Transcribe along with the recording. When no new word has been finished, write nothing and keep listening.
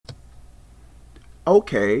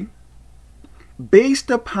Okay,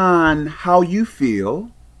 based upon how you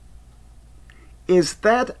feel, is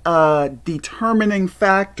that a determining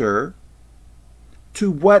factor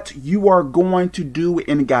to what you are going to do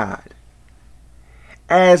in God?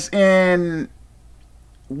 As in,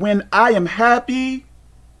 when I am happy,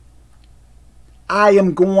 I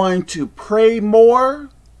am going to pray more.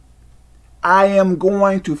 I am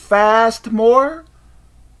going to fast more.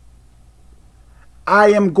 I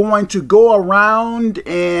am going to go around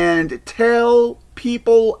and tell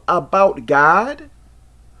people about God.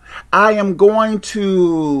 I am going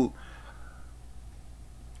to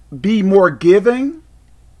be more giving.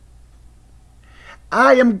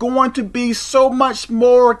 I am going to be so much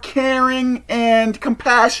more caring and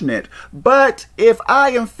compassionate. But if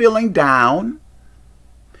I am feeling down,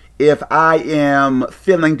 if I am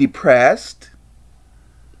feeling depressed,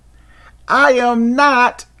 I am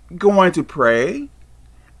not going to pray.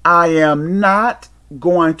 I am not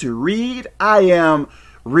going to read.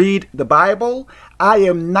 Read the Bible. I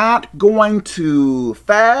am not going to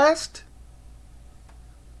fast.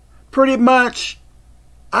 Pretty much,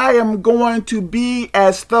 I am going to be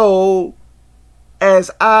as though as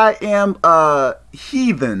I am a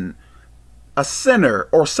heathen, a sinner,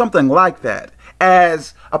 or something like that,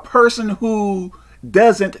 as a person who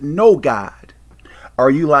doesn't know God. Are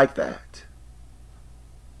you like that?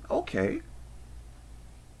 Okay.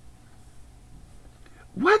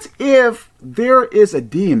 What if there is a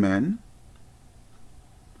demon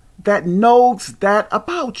that knows that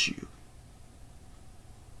about you?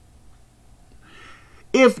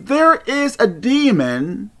 If there is a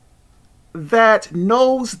demon that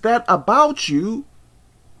knows that about you,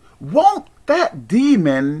 won't that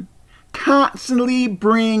demon constantly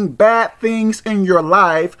bring bad things in your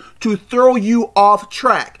life to throw you off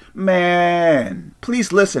track? Man,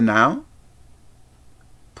 please listen now.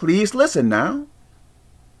 Please listen now.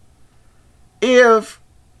 If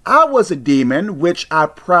I was a demon, which I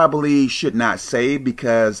probably should not say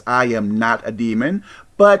because I am not a demon,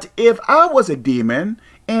 but if I was a demon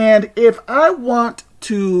and if I want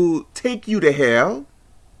to take you to hell,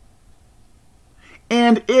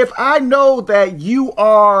 and if I know that you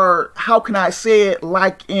are, how can I say it,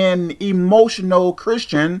 like an emotional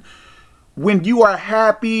Christian, when you are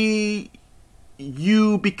happy,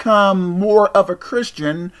 you become more of a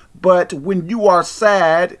Christian, but when you are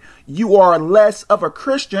sad, you are less of a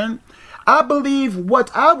Christian. I believe what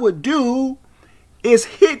I would do is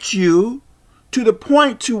hit you to the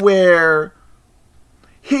point to where,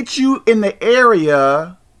 hit you in the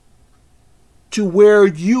area to where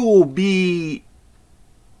you would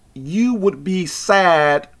be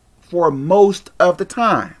sad for most of the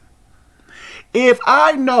time. If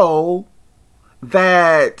I know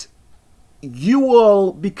that you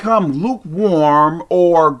will become lukewarm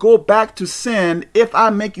or go back to sin if I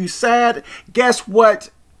make you sad, guess what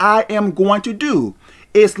I am going to do?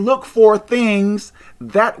 Is look for things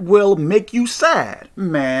that will make you sad.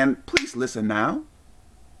 Man, please listen now.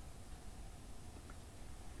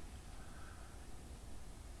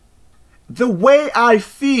 The way I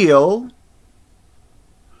feel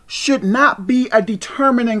should not be a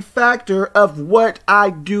determining factor of what I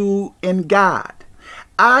do in God.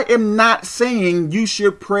 I am not saying you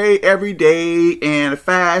should pray every day and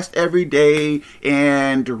fast every day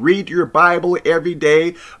and read your Bible every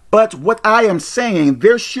day. But what I am saying,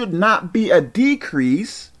 there should not be a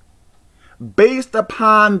decrease based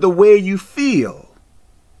upon the way you feel.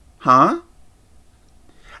 Huh?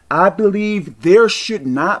 I believe there should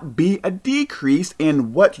not be a decrease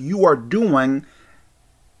in what you are doing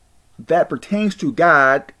that pertains to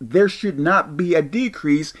God. There should not be a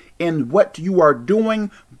decrease in what you are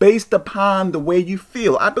doing based upon the way you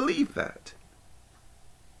feel. I believe that.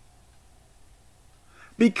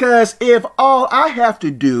 Because if all I have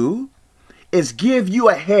to do is give you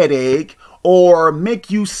a headache or make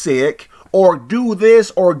you sick or do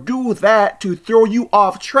this or do that to throw you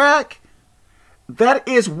off track, that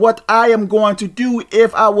is what I am going to do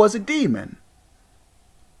if I was a demon.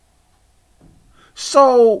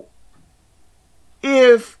 So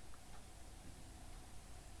if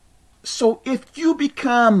you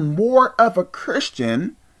become more of a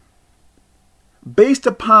Christian based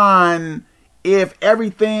upon if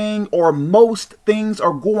everything or most things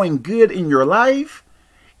are going good in your life,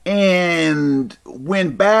 and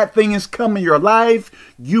when bad things come in your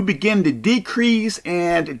life, you begin to decrease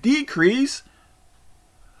and decrease,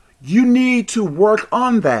 you need to work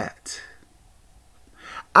on that.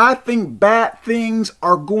 I think bad things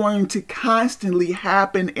are going to constantly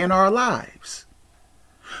happen in our lives.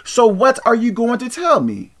 So what are you going to tell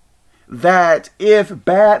me? that if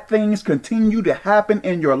bad things continue to happen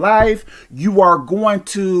in your life, you are going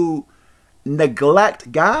to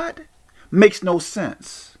neglect God makes no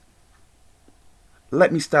sense.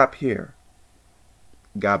 Let me stop here.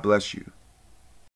 God bless you.